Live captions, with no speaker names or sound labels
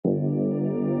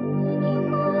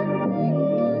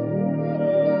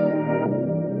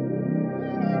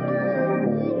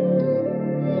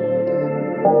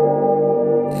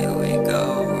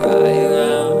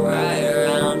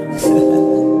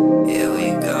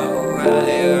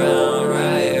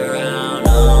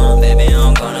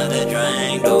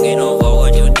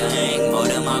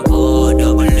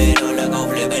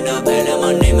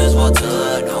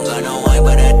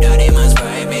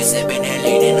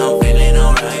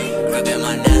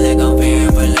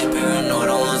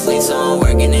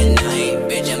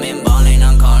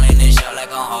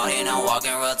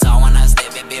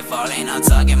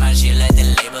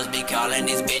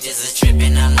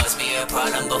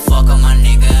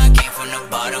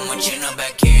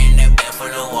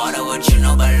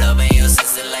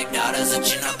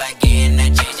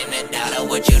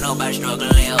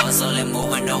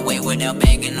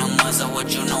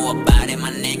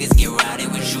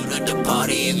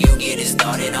you get it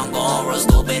started. I'm going real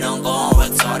stupid, I'm going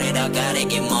retarded. I gotta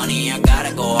get money, I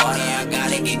gotta go harder. I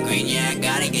gotta get green, yeah, I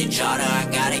gotta get charter. I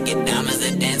gotta get diamonds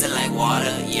that dancing like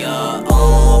water, yeah.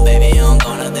 Baby, I'm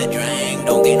gonna the drink.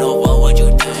 Don't get no fuck what you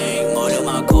think. More to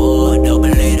my core, double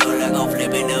it up like I'm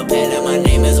flipping the pedal. My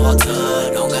name is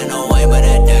Walter. Don't got no way but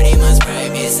that dirty man spray.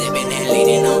 Be sipping and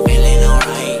leaning